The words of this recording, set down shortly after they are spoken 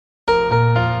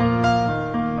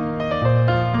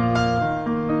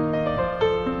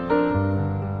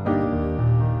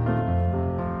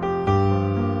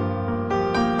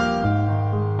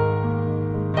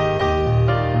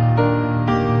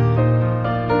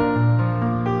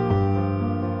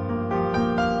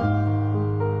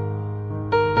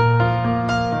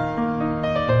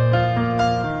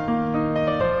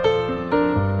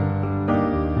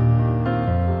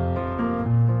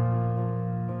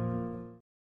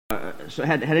So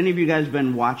had any of you guys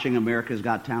been watching America's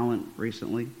Got Talent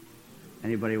recently?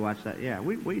 Anybody watch that? Yeah,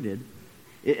 we did.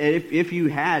 If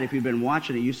you'd been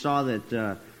watching it, you saw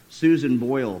that Susan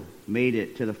Boyle made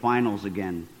it to the finals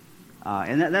again.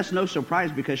 And that's no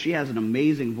surprise because she has an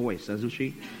amazing voice, doesn't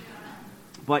she?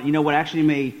 But you know what actually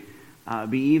may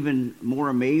be even more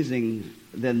amazing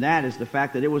than that is the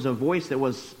fact that it was a voice that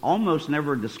was almost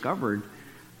never discovered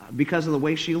because of the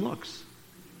way she looks.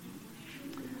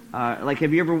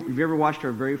 Have you ever watched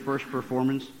her very first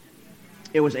performance?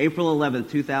 It was April 11th,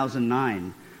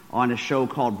 2009, on a show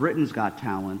called Britain's Got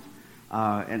Talent.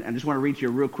 And I just want to read to you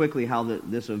real quickly how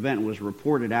this event was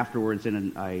reported afterwards in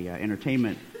an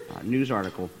entertainment news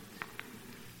article.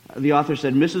 The author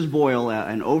said, Mrs. Boyle,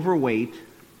 an overweight,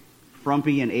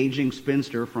 frumpy, and aging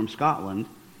spinster from Scotland,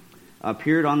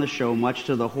 appeared on the show much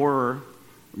to the horror,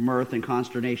 mirth, and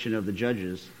consternation of the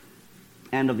judges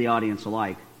and of the audience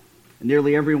alike.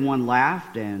 Nearly everyone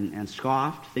laughed and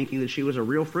scoffed, thinking that she was a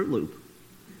real Fruit Loop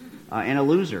and a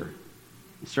loser.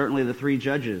 Certainly the three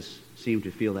judges seemed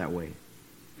to feel that way.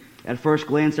 At first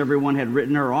glance, everyone had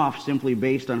written her off simply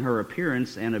based on her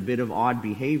appearance and a bit of odd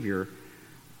behavior.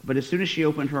 But as soon as she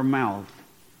opened her mouth,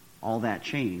 all that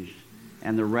changed.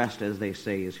 And the rest, as they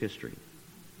say, is history.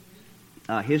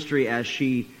 History as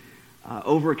she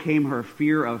overcame her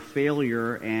fear of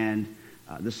failure and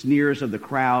the sneers of the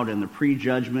crowd and the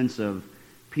prejudgments of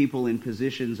people in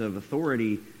positions of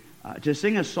authority, to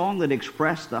sing a song that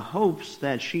expressed the hopes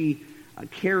that she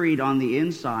carried on the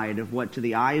inside of what to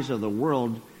the eyes of the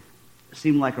world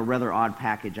seemed like a rather odd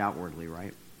package outwardly,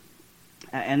 right?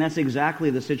 And that's exactly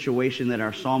the situation that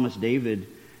our psalmist David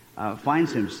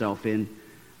finds himself in,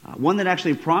 one that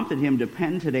actually prompted him to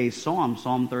pen today's psalm,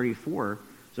 Psalm 34.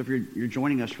 So if you're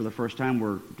joining us for the first time,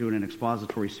 we're doing an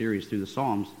expository series through the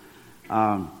Psalms.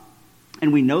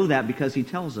 And we know that because he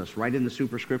tells us right in the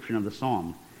superscription of the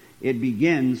psalm. It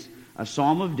begins, a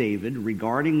psalm of David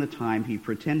regarding the time he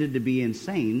pretended to be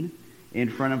insane in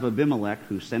front of Abimelech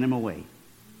who sent him away.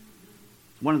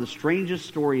 One of the strangest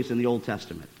stories in the Old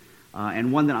Testament,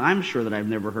 and one that I'm sure that I've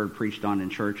never heard preached on in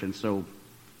church, and so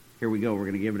here we go, we're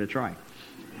going to give it a try.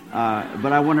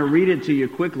 But I want to read it to you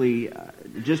quickly,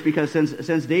 just because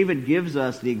since David gives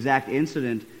us the exact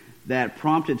incident that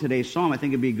prompted today's psalm, I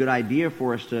think it'd be a good idea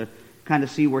for us to kind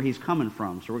of see where he's coming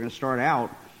from. So we're going to start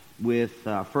out with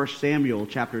 1 Samuel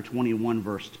chapter 21,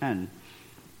 verse 10.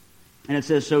 And it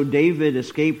says, So David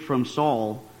escaped from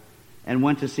Saul and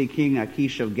went to see King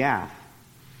Achish of Gath.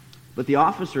 But the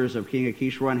officers of King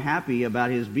Achish were unhappy about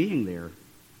his being there.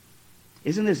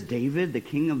 Isn't this David, the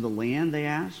king of the land, they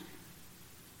asked?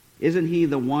 Isn't he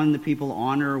the one the people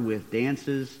honor with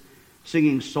dances,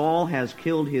 singing, Saul has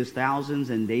killed his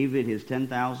thousands and David his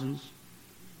 10,000s?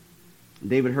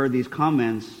 David heard these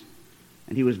comments,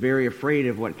 and he was very afraid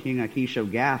of what King Achish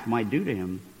of Gath might do to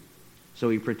him, so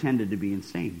he pretended to be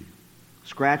insane,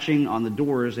 scratching on the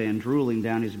doors and drooling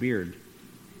down his beard.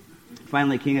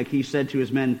 Finally, King Achish said to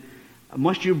his men,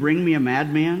 Must you bring me a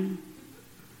madman?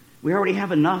 We already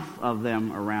have enough of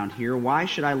them around here. Why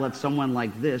should I let someone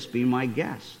like this be my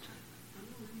guest?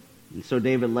 And so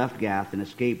David left Gath and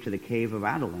escaped to the cave of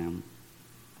Adullam.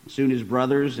 Soon his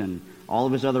brothers and all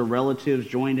of his other relatives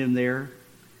joined him there.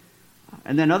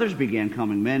 And then others began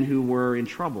coming, men who were in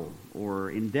trouble or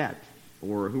in debt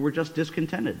or who were just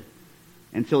discontented,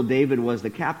 until David was the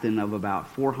captain of about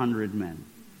 400 men.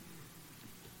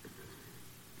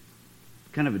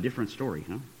 Kind of a different story,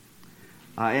 huh?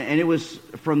 And it was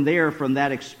from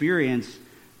that experience,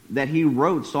 that he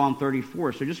wrote Psalm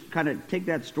 34. So just kind of take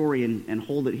that story and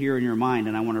hold it here in your mind,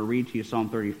 and I want to read to you Psalm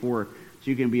 34 so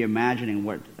you can be imagining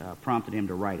what prompted him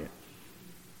to write it.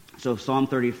 So Psalm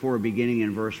 34, beginning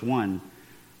in verse 1,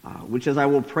 which says, I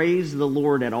will praise the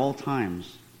Lord at all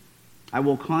times. I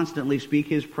will constantly speak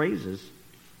his praises.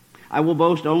 I will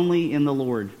boast only in the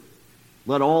Lord.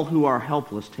 Let all who are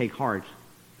helpless take heart.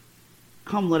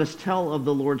 Come, let us tell of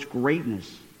the Lord's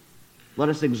greatness. Let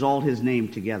us exalt his name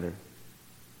together.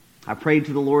 I prayed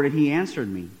to the Lord, and he answered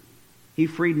me. He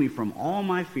freed me from all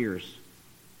my fears.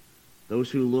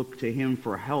 Those who look to him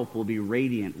for help will be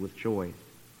radiant with joy.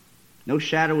 No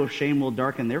shadow of shame will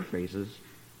darken their faces.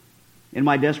 In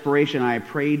my desperation I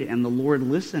prayed, and the Lord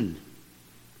listened.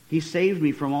 He saved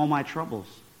me from all my troubles.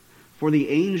 For the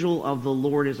angel of the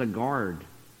Lord is a guard.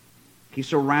 He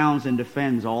surrounds and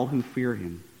defends all who fear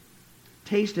him.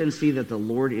 Taste and see that the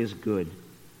Lord is good.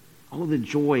 Oh, the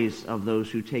joys of those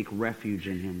who take refuge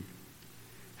in him.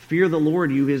 Fear the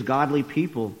Lord, you his godly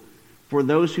people, for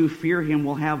those who fear him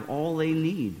will have all they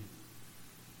need.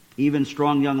 Even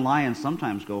strong young lions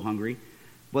sometimes go hungry,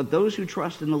 but those who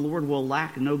trust in the Lord will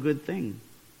lack no good thing.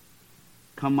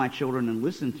 Come, my children, and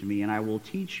listen to me, and I will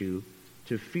teach you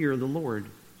to fear the Lord.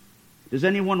 Does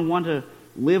anyone want to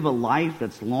live a life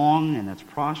that's long and that's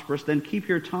prosperous? Then keep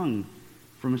your tongue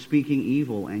from speaking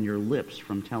evil and your lips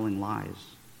from telling lies.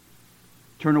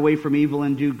 Turn away from evil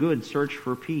and do good. Search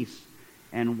for peace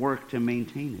and work to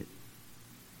maintain it.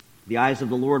 The eyes of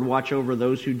the Lord watch over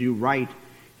those who do right.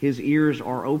 His ears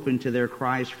are open to their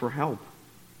cries for help.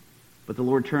 But the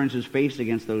Lord turns his face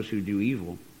against those who do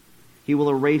evil. He will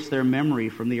erase their memory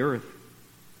from the earth.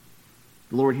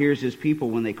 The Lord hears his people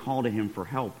when they call to him for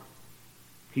help.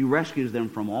 He rescues them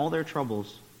from all their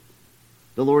troubles.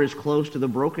 The Lord is close to the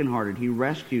brokenhearted. He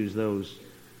rescues those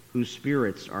whose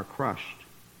spirits are crushed.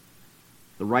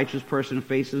 The righteous person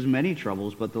faces many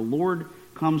troubles, but the Lord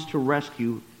comes to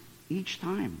rescue each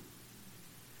time.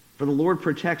 For the Lord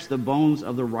protects the bones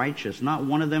of the righteous. Not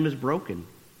one of them is broken.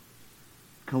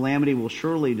 Calamity will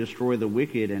surely destroy the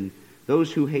wicked, and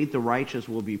those who hate the righteous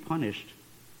will be punished.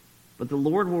 But the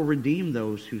Lord will redeem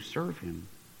those who serve him.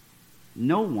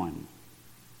 No one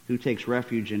who takes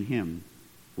refuge in him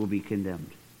will be condemned.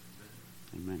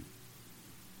 Amen.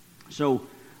 So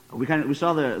we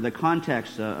saw the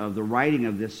context of the writing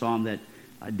of this psalm, that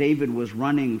David was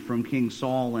running from King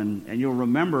Saul, and you'll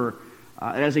remember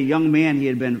as a young man he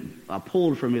had been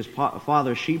pulled from his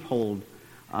father's sheepfold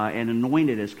and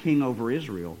anointed as king over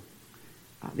Israel.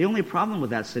 The only problem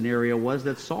with that scenario was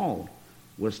that Saul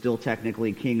was still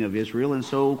technically king of Israel, and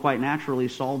so quite naturally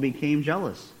Saul became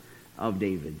jealous of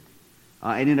David.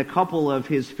 And in a couple of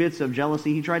his fits of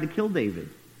jealousy, he tried to kill David.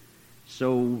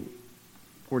 So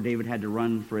poor David had to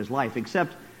run for his life.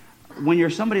 Except when you're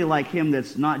somebody like him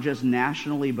that's not just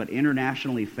nationally but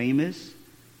internationally famous,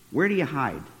 where do you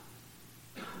hide?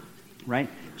 Right?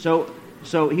 So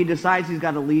he decides he's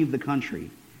got to leave the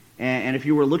country. And if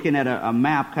you were looking at a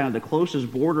map, kind of the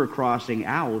closest border crossing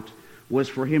out was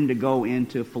for him to go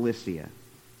into Philistia,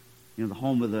 the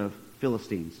home of the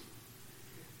Philistines.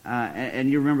 And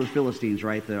you remember the Philistines,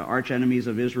 right? The arch enemies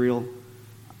of Israel,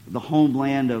 the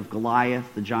homeland of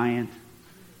Goliath, the giant,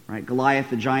 right? Goliath,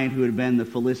 the giant, who had been the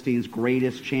Philistines'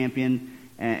 greatest champion,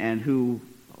 and who,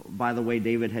 by the way,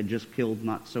 David had just killed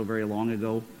not so very long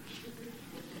ago.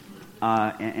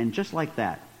 And just like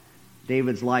that,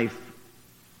 David's life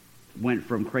went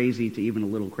from crazy to even a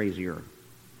little crazier.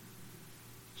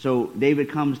 So David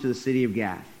comes to the city of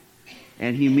Gath,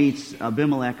 and he meets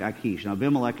Abimelech Achish. Now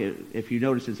Abimelech, if you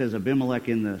notice, it says Abimelech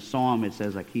in the psalm, it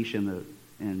says Achish in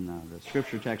the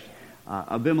scripture text.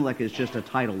 Abimelech is just a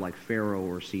title like Pharaoh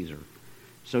or Caesar.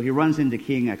 So he runs into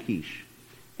King Achish,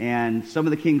 and some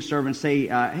of the king's servants say,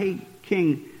 hey,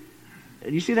 king,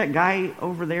 do you see that guy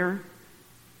over there?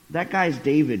 That guy's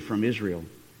David from Israel.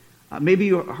 Maybe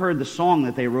you heard the song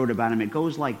that they wrote about him. It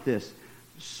goes like this: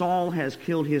 Saul has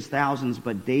killed his thousands,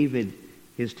 but David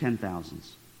his 10,000s.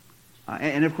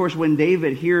 And of course, when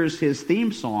David hears his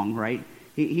theme song, right,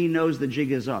 he knows the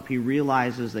jig is up. He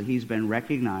realizes that he's been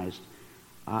recognized,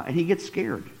 and he gets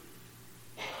scared.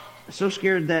 So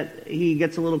scared that he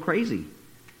gets a little crazy.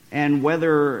 And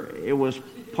whether it was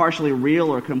partially real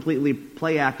or completely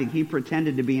play acting, he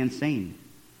pretended to be insane.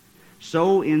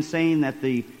 So insane that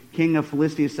the king of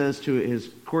Philistia says to his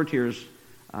courtiers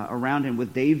around him,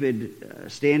 with David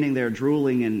standing there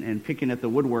drooling and picking at the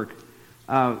woodwork,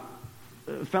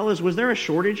 fellas, was there a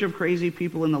shortage of crazy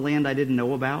people in the land I didn't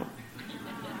know about?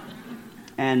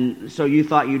 And so you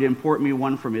thought you'd import me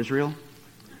one from Israel?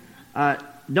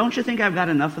 Don't you think I've got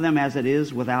enough of them as it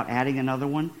is without adding another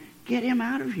one? Get him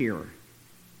out of here.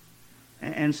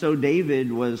 And so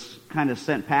David was kind of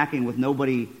sent packing with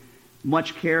nobody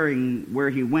much caring where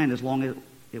he went as long as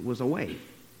it was away.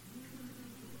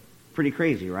 Pretty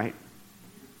crazy, right?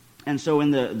 And so in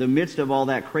the midst of all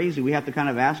that crazy, we have to kind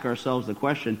of ask ourselves the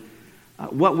question,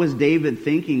 what was David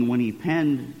thinking when he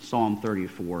penned Psalm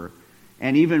 34?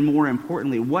 And even more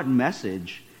importantly, what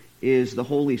message is the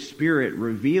Holy Spirit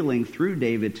revealing through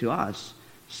David to us,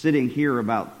 sitting here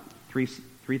about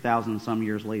 3,000 some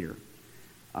years later?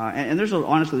 And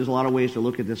honestly, there's a lot of ways to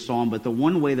look at this psalm, but the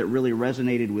one way that really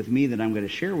resonated with me that I'm going to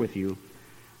share with you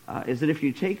is that if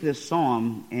you take this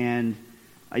psalm and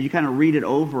you kind of read it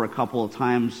over a couple of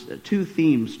times, two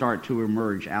themes start to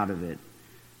emerge out of it.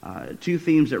 Two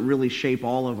themes that really shape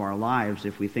all of our lives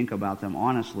if we think about them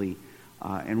honestly.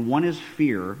 And one is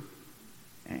fear,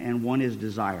 and one is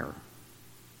desire.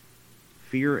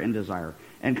 Fear and desire.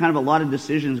 And kind of a lot of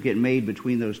decisions get made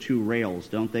between those two rails,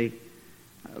 don't they?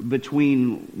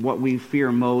 Between what we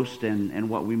fear most and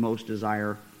what we most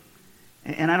desire.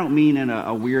 And I don't mean in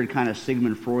a weird kind of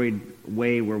Sigmund Freud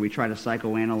way where we try to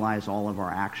psychoanalyze all of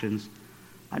our actions.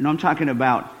 No, I'm talking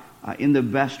about in the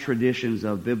best traditions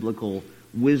of biblical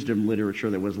wisdom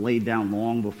literature that was laid down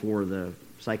long before the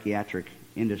psychiatric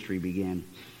industry began.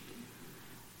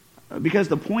 Because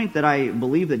the point that I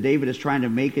believe that David is trying to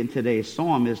make in today's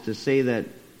psalm is to say that,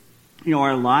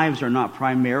 our lives are not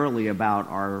primarily about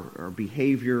our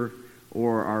behavior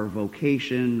or our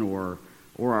vocation or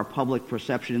our public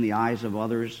perception in the eyes of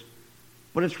others,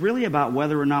 but it's really about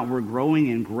whether or not we're growing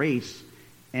in grace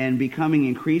and becoming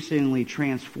increasingly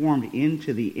transformed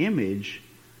into the image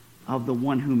of the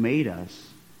one who made us,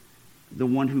 the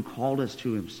one who called us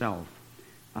to himself.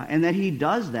 And that he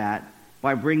does that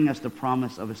by bringing us the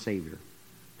promise of a Savior,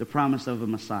 the promise of a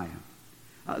Messiah.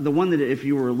 The one that, if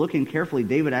you were looking carefully,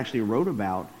 David actually wrote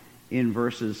about in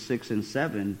verses 6 and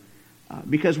 7.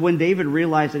 Because when David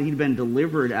realized that he'd been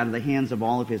delivered out of the hands of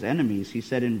all of his enemies, he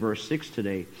said in verse 6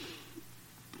 today,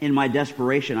 "In my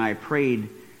desperation I prayed,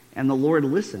 and the Lord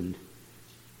listened.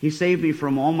 He saved me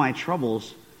from all my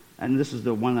troubles." And this is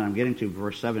the one that I'm getting to,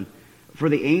 verse 7. "For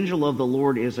the angel of the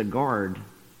Lord is a guard.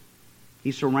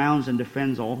 He surrounds and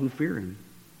defends all who fear him."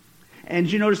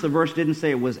 And you notice the verse didn't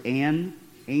say it was an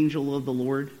angel of the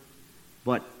Lord,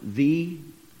 but the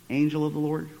angel of the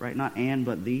Lord, right? Not an,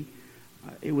 but the.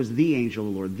 It was the angel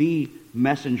of the Lord, the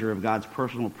messenger of God's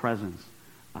personal presence,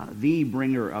 the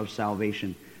bringer of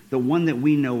salvation, the one that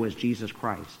we know as Jesus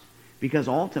Christ. Because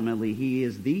ultimately, he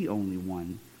is the only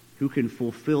one who can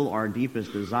fulfill our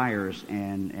deepest desires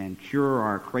and cure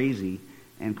our crazy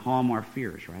and calm our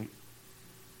fears, right?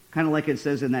 Kind of like it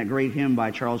says in that great hymn by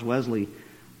Charles Wesley,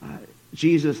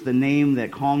 Jesus, the name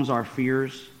that calms our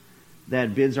fears,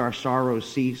 that bids our sorrows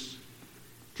cease.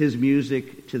 'Tis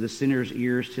music to the sinner's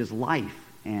ears, 'tis life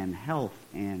and health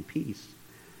and peace.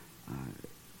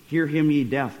 Hear him, ye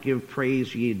deaf, give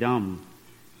praise, ye dumb,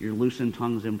 your loosened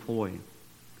tongues employ.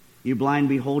 You blind,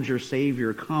 behold your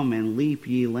Savior, come and leap,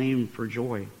 ye lame, for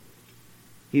joy.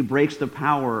 He breaks the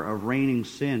power of reigning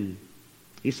sin.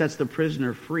 He sets the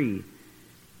prisoner free.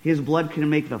 His blood can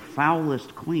make the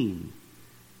foulest clean.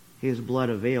 His blood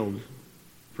availed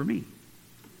for me.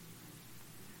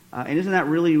 And isn't that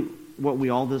really what we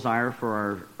all desire,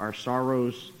 for our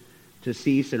sorrows to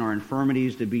cease and our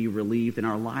infirmities to be relieved and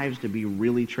our lives to be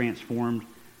really transformed?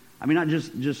 I mean, not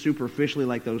just superficially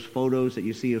like those photos that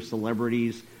you see of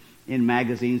celebrities in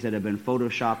magazines that have been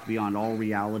photoshopped beyond all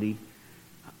reality,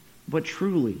 but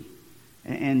truly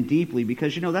and deeply,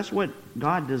 because, that's what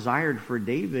God desired for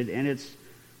David, and it's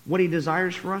what he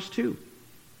desires for us too.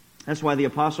 That's why the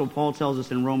Apostle Paul tells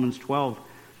us in Romans 12,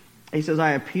 he says,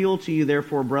 "I appeal to you,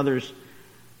 therefore, brothers,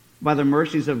 by the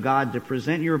mercies of God, to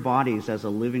present your bodies as a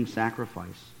living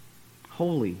sacrifice,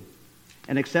 holy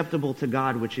and acceptable to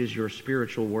God, which is your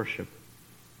spiritual worship.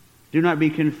 Do not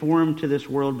be conformed to this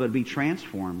world, but be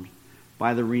transformed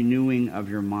by the renewing of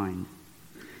your mind,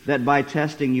 that by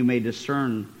testing you may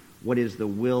discern what is the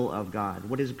will of God,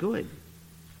 what is good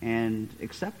and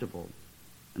acceptable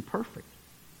and perfect."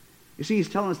 You see, he's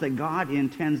telling us that God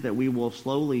intends that we will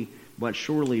slowly but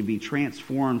surely be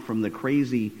transformed from the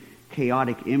crazy,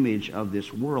 chaotic image of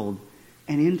this world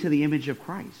and into the image of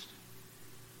Christ.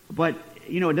 But,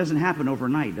 it doesn't happen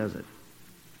overnight, does it?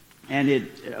 And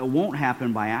it won't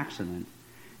happen by accident.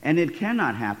 And it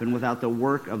cannot happen without the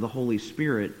work of the Holy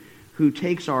Spirit, who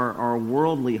takes our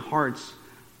worldly hearts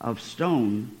of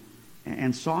stone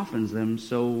and softens them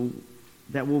so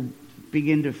that we'll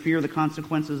begin to fear the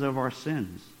consequences of our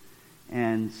sins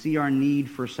and see our need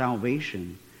for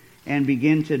salvation and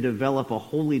begin to develop a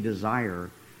holy desire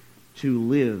to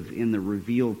live in the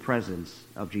revealed presence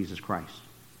of Jesus Christ.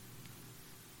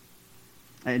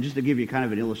 And just to give you kind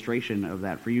of an illustration of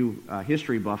that, for you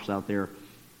history buffs out there,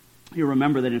 you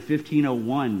remember that in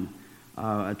 1501,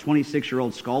 a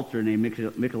 26-year-old sculptor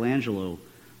named Michelangelo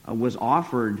was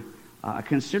offered a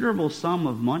considerable sum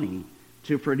of money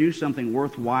to produce something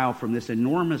worthwhile from this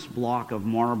enormous block of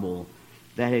marble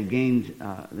that had gained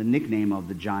the nickname of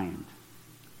the Giant.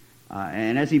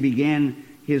 And as he began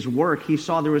his work, he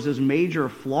saw there was this major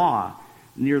flaw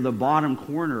near the bottom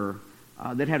corner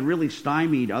that had really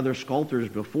stymied other sculptors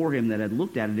before him that had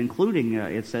looked at it, including,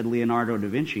 it said, Leonardo da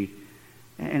Vinci.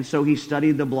 And so he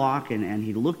studied the block and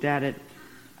he looked at it,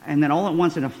 and then all at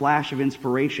once, in a flash of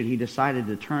inspiration, he decided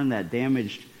to turn that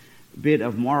damaged bit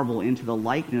of marble into the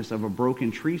likeness of a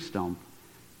broken tree stump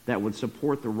that would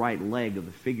support the right leg of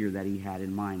the figure that he had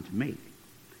in mind to make.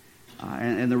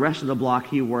 And the rest of the block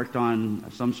he worked on,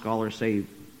 some scholars say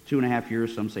 2.5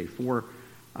 years, some say 4.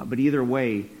 But either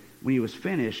way, when he was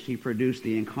finished, he produced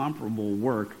the incomparable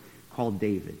work called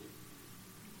David.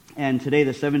 And today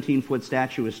the 17-foot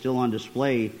statue is still on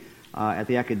display at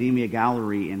the Accademia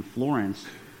Gallery in Florence,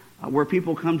 where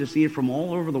people come to see it from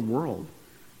all over the world.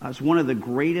 It's one of the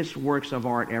greatest works of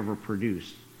art ever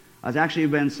produced. It's actually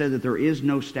been said that there is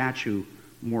no statue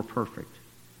more perfect.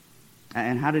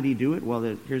 And how did he do it? Well,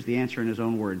 here's the answer in his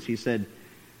own words. He said,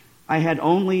 I had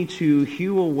only to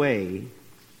hew away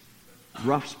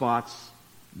rough spots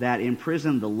that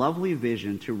imprisoned the lovely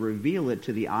vision to reveal it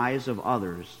to the eyes of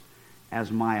others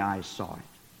as my eyes saw it.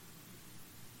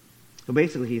 So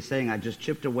basically he's saying I just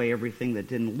chipped away everything that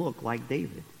didn't look like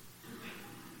David.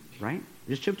 Right?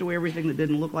 Just chipped away everything that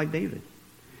didn't look like David.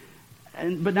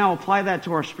 But now apply that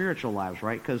to our spiritual lives,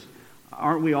 right? Because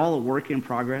aren't we all a work in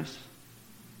progress?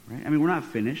 Right? I mean, we're not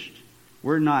finished.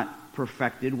 We're not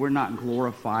perfected. We're not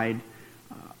glorified.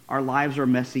 Our lives are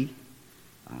messy.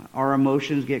 Our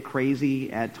emotions get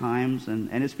crazy at times. And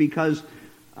it's because,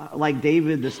 like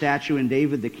David, the statue, and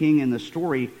David, the king in the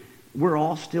story, we're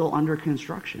all still under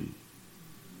construction.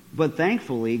 But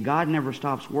thankfully, God never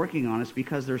stops working on us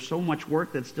because there's so much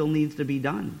work that still needs to be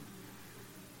done.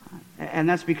 And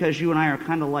that's because you and I are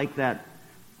kind of like that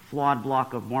flawed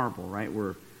block of marble, right?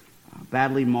 We're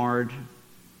badly marred,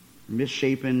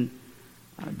 misshapen,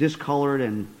 discolored,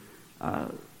 and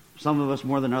some of us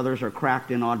more than others are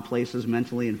cracked in odd places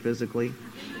mentally and physically.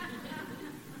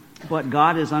 But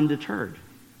God is undeterred.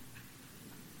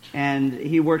 And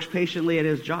he works patiently at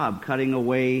his job, cutting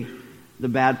away the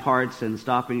bad parts and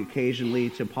stopping occasionally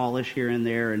to polish here and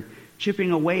there and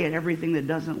chipping away at everything that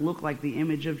doesn't look like the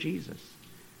image of Jesus.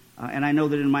 And I know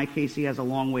that in my case he has a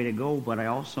long way to go, but I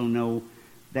also know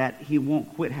that he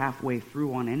won't quit halfway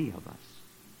through on any of us.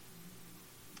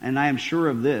 And I am sure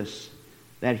of this,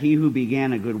 that he who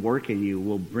began a good work in you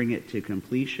will bring it to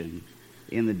completion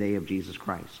in the day of Jesus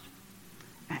Christ.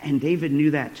 And David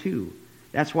knew that too.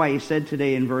 That's why he said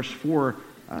today in verse 4,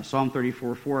 Psalm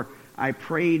 34:4, I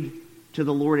prayed to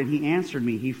the Lord and he answered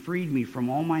me. He freed me from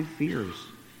all my fears.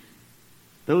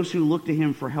 Those who look to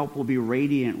him for help will be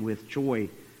radiant with joy.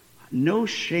 No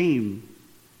shame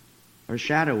or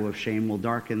shadow of shame will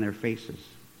darken their faces.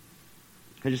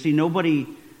 Because you see, nobody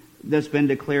that's been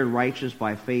declared righteous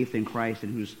by faith in Christ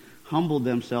and who's humbled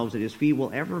themselves at his feet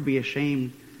will ever be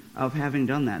ashamed of having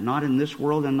done that. Not in this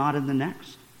world and not in the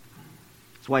next.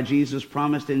 That's why Jesus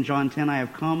promised in John 10, I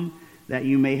have come that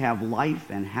you may have life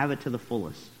and have it to the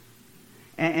fullest.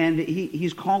 And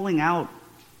he's calling out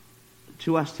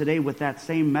to us today with that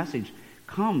same message.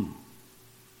 Come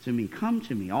to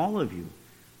me, all of you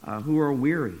who are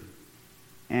weary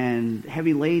and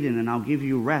heavy laden, and I'll give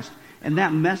you rest. And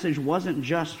that message wasn't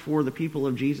just for the people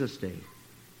of Jesus' day.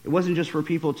 It wasn't just for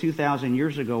people 2,000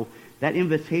 years ago. That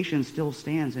invitation still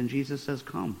stands, and Jesus says,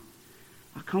 come.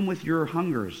 Come with your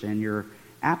hungers and your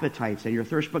appetites and your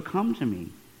thirst, but come to me.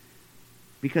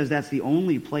 Because that's the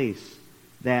only place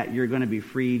that you're going to be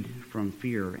freed from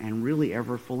fear and really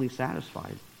ever fully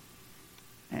satisfied.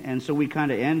 And so we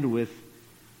kind of end with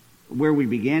where we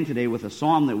began today, with a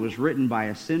psalm that was written by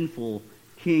a sinful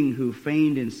king who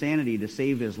feigned insanity to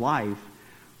save his life,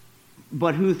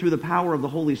 but who through the power of the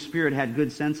Holy Spirit had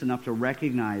good sense enough to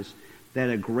recognize that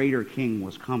a greater king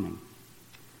was coming.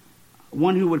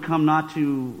 One who would come not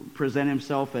to present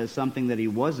himself as something that he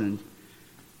wasn't,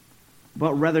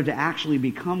 but rather to actually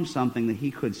become something that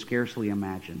he could scarcely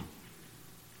imagine.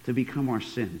 To become our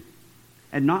sin.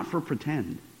 And not for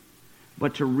pretend,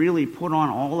 but to really put on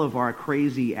all of our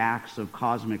crazy acts of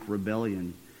cosmic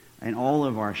rebellion and all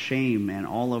of our shame and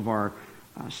all of our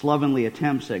slovenly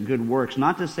attempts at good works,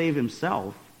 not to save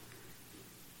himself,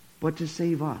 but to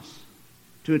save us.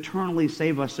 To eternally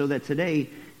save us, so that today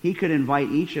he could invite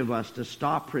each of us to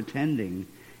stop pretending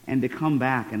and to come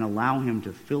back and allow him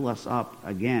to fill us up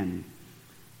again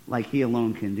like he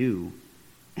alone can do.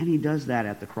 And he does that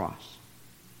at the cross.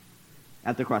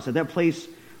 At the cross. At that place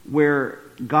where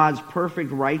God's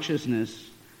perfect righteousness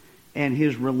and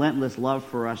his relentless love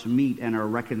for us meet and are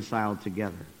reconciled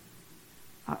together.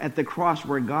 At the cross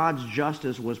where God's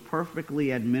justice was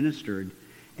perfectly administered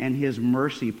and his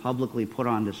mercy publicly put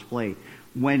on display.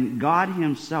 When God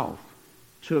himself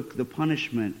took the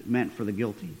punishment meant for the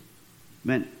guilty,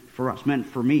 meant for us, meant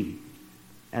for me.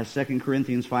 As 2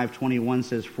 Corinthians 5:21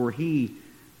 says, for he,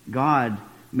 God,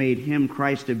 made him,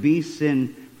 Christ, to be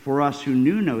sin for us who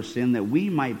knew no sin, that we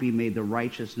might be made the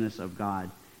righteousness of God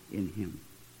in him.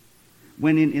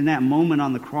 When in that moment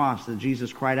on the cross that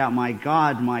Jesus cried out, my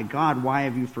God, why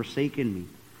have you forsaken me?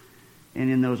 And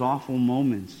in those awful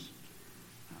moments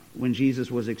when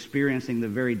Jesus was experiencing the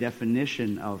very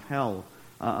definition of hell,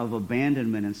 of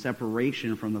abandonment and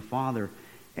separation from the Father,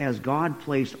 as God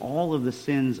placed all of the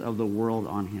sins of the world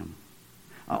on him.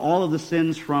 All of the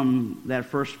sins from that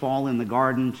first fall in the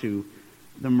garden to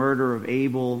the murder of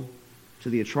Abel, to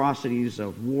the atrocities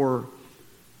of war,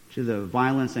 to the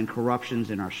violence and corruptions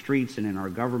in our streets and in our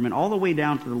government, all the way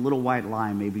down to the little white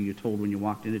lie maybe you told when you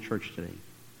walked into church today.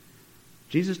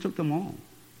 Jesus took them all.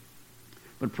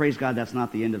 But praise God, that's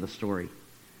not the end of the story.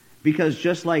 Because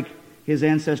just like his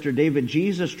ancestor David,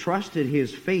 Jesus trusted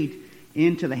his fate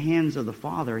into the hands of the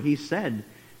Father. He said,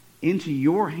 "Into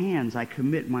your hands I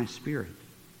commit my spirit."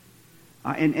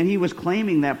 And he was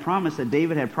claiming that promise that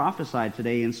David had prophesied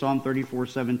today in Psalm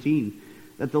 34:17,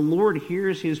 that the Lord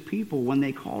hears his people when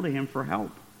they call to him for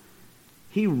help.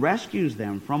 He rescues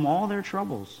them from all their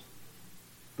troubles.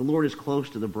 The Lord is close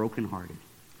to the brokenhearted.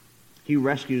 He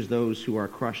rescues those who are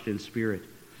crushed in spirit.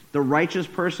 The righteous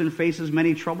person faces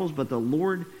many troubles, but the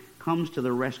Lord comes to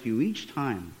the rescue each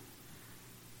time.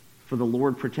 For the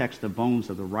Lord protects the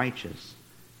bones of the righteous,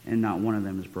 and not one of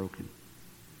them is broken.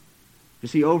 You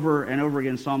see, over and over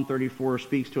again, Psalm 34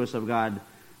 speaks to us of God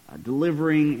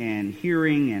delivering and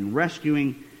hearing and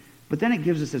rescuing. But then it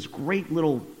gives us this great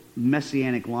little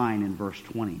messianic line in verse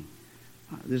 20.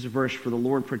 This verse, "For the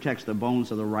Lord protects the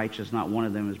bones of the righteous, not one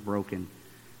of them is broken."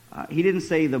 He didn't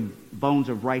say the bones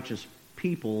of righteous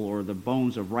people or the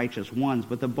bones of righteous ones,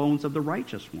 but the bones of the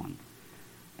righteous one.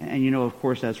 And you know, of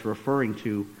course, that's referring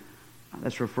to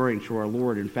our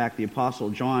Lord. In fact, the Apostle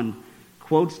John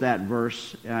quotes that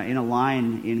verse in a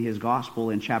line in his gospel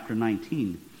in chapter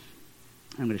 19.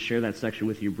 I'm going to share that section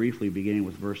with you briefly, beginning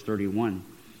with verse 31.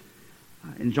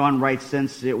 And John writes,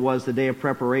 "Since it was the day of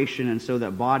preparation, and so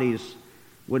that bodies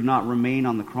would not remain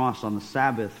on the cross on the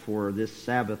Sabbath, for this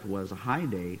Sabbath was a high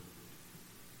day,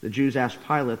 the Jews asked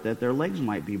Pilate that their legs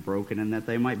might be broken and that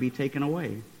they might be taken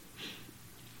away.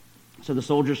 So the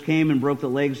soldiers came and broke the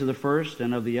legs of the first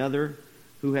and of the other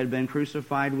who had been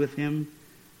crucified with him.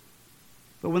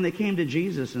 But when they came to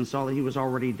Jesus and saw that he was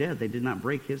already dead, they did not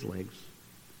break his legs.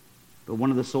 But one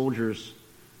of the soldiers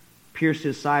pierced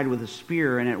his side with a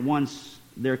spear, and at once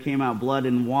there came out blood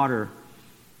and water.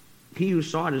 He who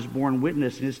saw it is borne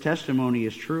witness, and his testimony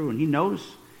is true, and he knows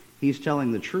he's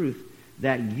telling the truth,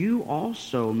 that you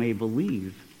also may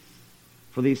believe.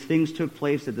 For these things took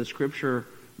place that the scripture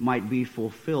might be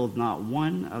fulfilled. Not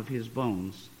one of his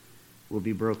bones will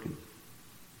be broken."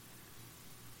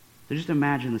 So just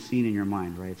imagine the scene in your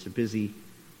mind, right? It's a busy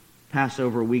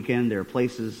Passover weekend. There are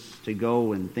places to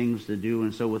go and things to do.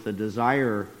 And so with a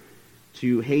desire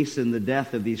to hasten the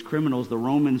death of these criminals, the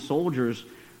Roman soldiers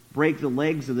break the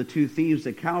legs of the two thieves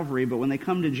at Calvary. But when they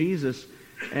come to Jesus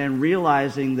and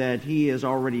realizing that he is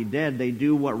already dead, they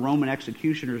do what Roman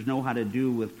executioners know how to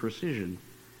do with precision.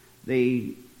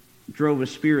 They drove a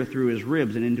spear through his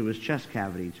ribs and into his chest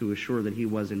cavity to assure that he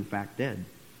was in fact dead.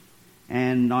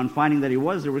 And on finding that he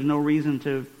was, there was no reason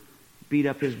to beat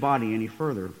up his body any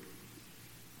further.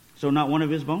 So not one of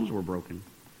his bones were broken.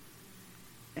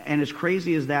 And as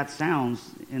crazy as that sounds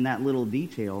in that little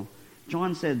detail,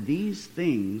 John said these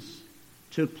things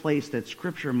took place that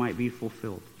Scripture might be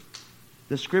fulfilled.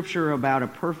 The Scripture about a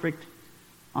perfect,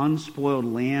 unspoiled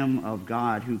Lamb of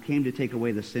God who came to take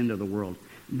away the sin of the world.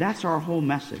 That's our whole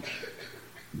message.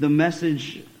 The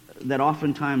message that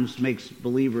oftentimes makes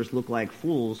believers look like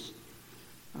fools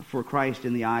for Christ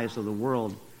in the eyes of the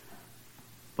world.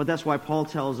 But that's why Paul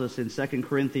tells us in 2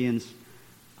 Corinthians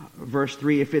verse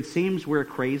 3, if it seems we're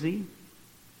crazy,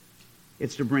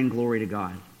 it's to bring glory to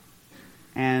God.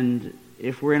 And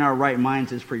if we're in our right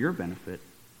minds, it's for your benefit.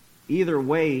 Either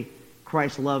way,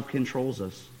 Christ's love controls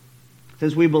us.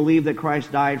 Since we believe that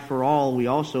Christ died for all, we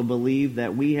also believe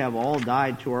that we have all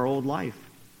died to our old life.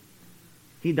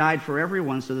 He died for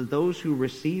everyone so that those who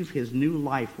receive his new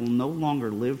life will no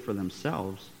longer live for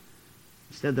themselves.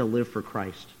 Instead, they'll live for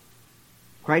Christ.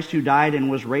 Christ who died and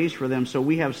was raised for them, so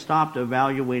we have stopped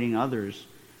evaluating others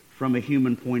from a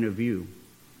human point of view.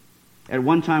 At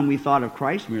one time, we thought of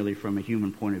Christ merely from a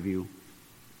human point of view.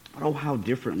 But oh, how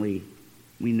differently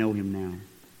we know him now.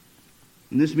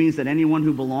 And this means that anyone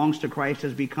who belongs to Christ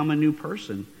has become a new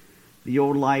person. The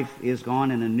old life is gone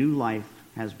and a new life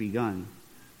has begun.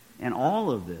 And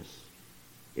all of this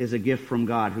is a gift from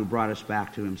God who brought us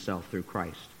back to himself through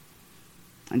Christ.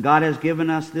 And God has given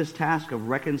us this task of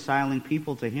reconciling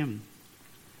people to him.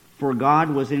 For God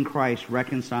was in Christ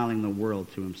reconciling the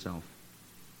world to himself,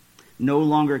 no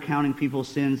longer counting people's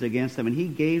sins against them. And he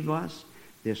gave us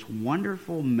this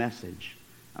wonderful message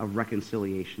of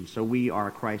reconciliation. So we are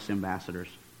Christ's ambassadors.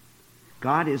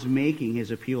 God is making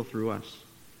his appeal through us.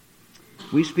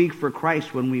 We speak for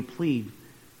Christ when we plead,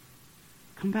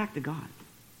 come back to God.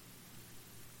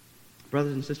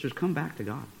 Brothers and sisters, come back to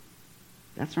God.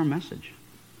 That's our message.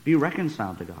 Be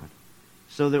reconciled to God.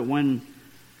 So that when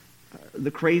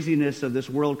the craziness of this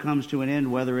world comes to an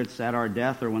end, whether it's at our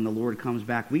death or when the Lord comes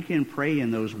back, we can pray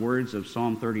in those words of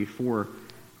Psalm 34,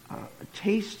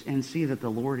 taste and see that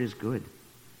the Lord is good.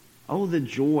 Oh, the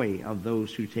joy of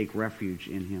those who take refuge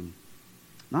in him.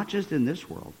 Not just in this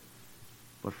world,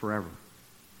 but forever.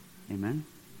 Amen?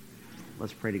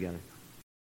 Let's pray together.